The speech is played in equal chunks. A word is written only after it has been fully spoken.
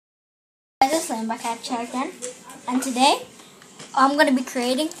I'm back at you again, and today I'm gonna be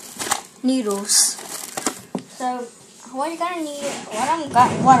creating noodles. So what you're gonna need,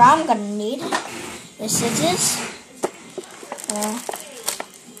 what I'm gonna need is scissors,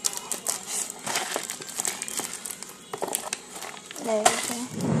 there we go.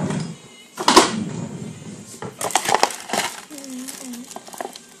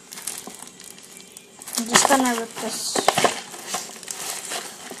 I'm just gonna rip this.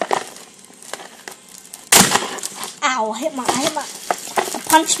 Ow, I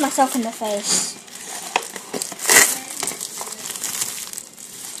punched myself in the face.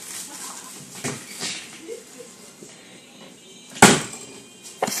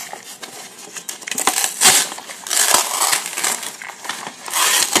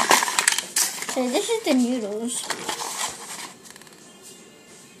 So this is the noodles.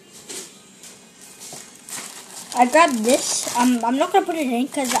 I grabbed this. I'm not gonna put it in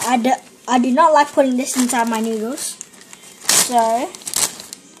because I do not like putting this inside my noodles. So I'm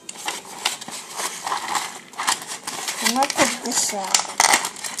gonna put this out.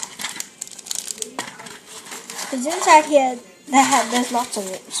 Because inside here there's lots of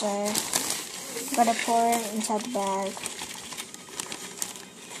it. So I'm gonna pour it inside the bag.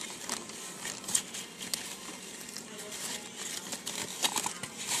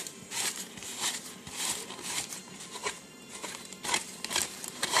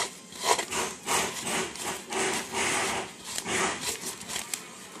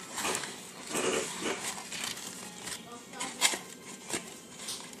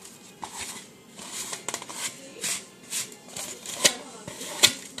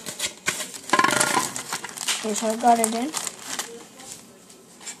 Okay, so I got it in.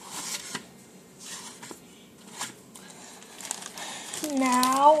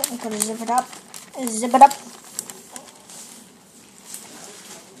 Now I'm gonna zip it up. Zip it up.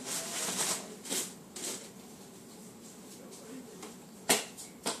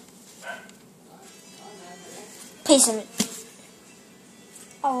 Piece of it.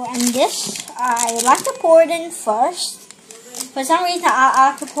 Oh, and this I like to pour it in first. For some reason,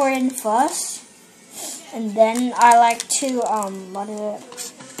 I like to pour it in first. And then I like to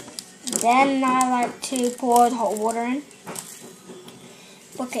Then I like to pour the hot water in.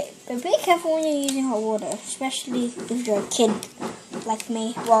 Okay, but be careful when you're using hot water, especially if you're a kid like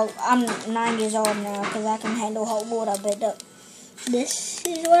me. Well, I'm 9 years old now because I can handle hot water, but this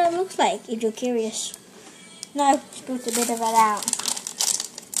is what it looks like if you're curious. Now, scoot a bit of it out.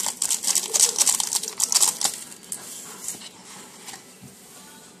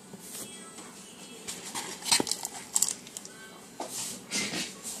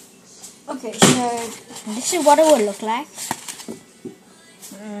 Okay, so this is what it would look like.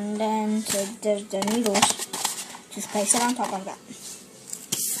 And then so there's the noodles. Just place it on top of that.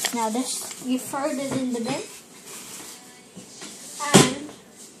 Now this, you throw it in the bin. And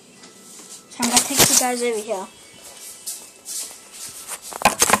so I'm going to take you guys over here.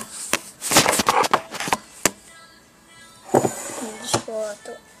 Just go out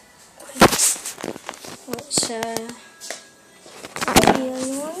the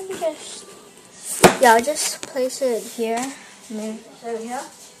you want to just, I'll just place it here. So here,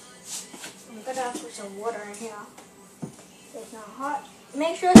 I'm gonna put some water in here. It's not hot.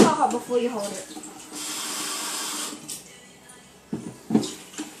 Make sure it's not hot before you hold it.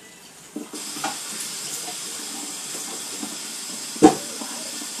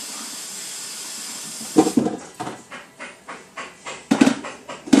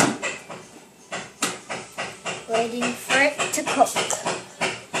 Waiting for it to cook.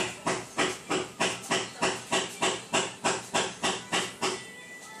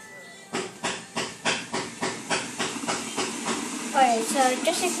 Alright, so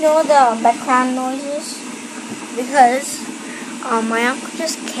just ignore the background noises because my uncle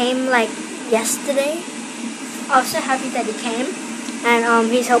just came like yesterday. I was so happy that he came,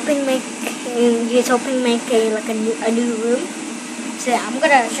 and he's helping make a new room. So yeah, I'm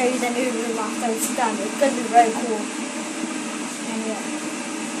gonna show you the new room after it's done. It's gonna be very cool. And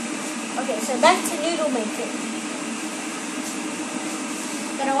yeah. Okay, so back to noodle making.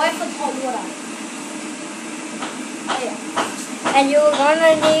 Gonna wait for the hot water. Oh yeah. And you're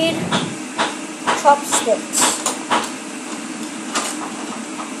gonna need chopsticks.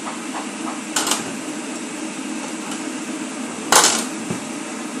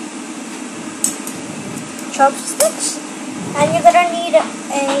 Chopsticks. And you're gonna need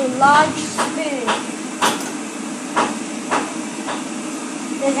a large spoon.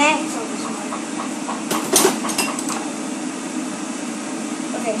 There's ants on this one.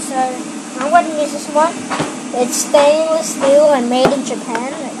 Okay, so I'm going to use this one. It's stainless steel and made in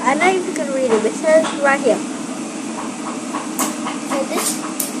Japan. I don't know if you can read it. It says right here. So this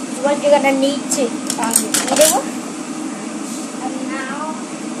is what you're going to need to eat it with. And now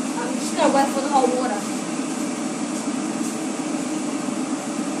I'm just going to wait for the hot water.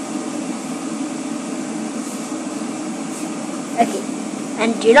 Okay.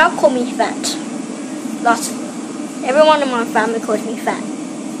 And do not call me fat. Everyone in my family calls me fat.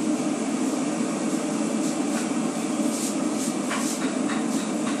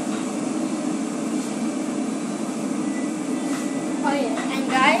 Oh yeah,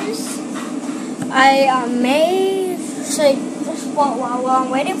 and guys, I made, so just while I'm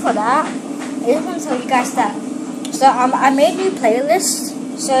waiting for that, I just want to tell you guys that. So I made new playlists.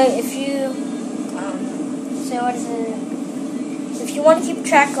 So if you, if you want to keep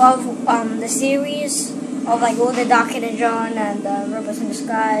track of the series of like all the Dark Hidden John and Robots in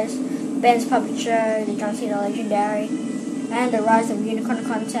Disguise, Ben's Puppet Show, the John Cena Legendary, and the Rise of Unicorn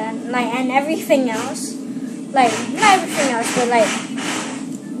content, and everything else. Like not everything else, but like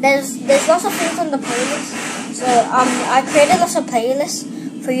there's lots of things on the playlist. So I created lots of playlists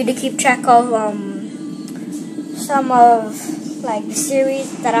for you to keep track of some of like the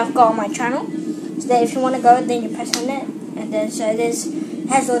series that I've got on my channel. So that if you want to go, then you press on it, and then so it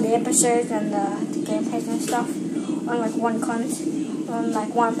has all the episodes and the gameplays and stuff on like one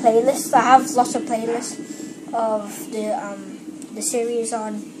playlist. So I have lots of playlists of the series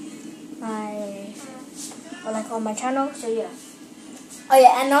on my channel. So yeah. Oh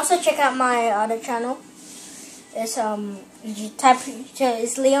yeah, and also check out my other channel. It's you type,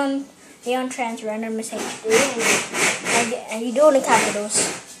 it's Leon Trans Randomness HD, and you do all the capitals.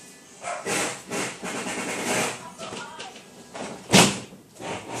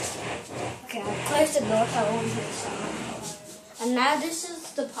 Okay, I closed the door so I won't hit the sound. And now this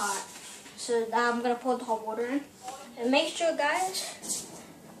is the part. So now I'm gonna pour the hot water in. And make sure, guys,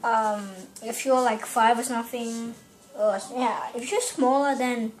 if you're like 5 or something, or yeah, if you're smaller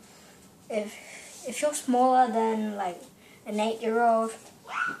than like an 8-year-old,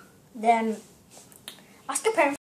 then ask your parents.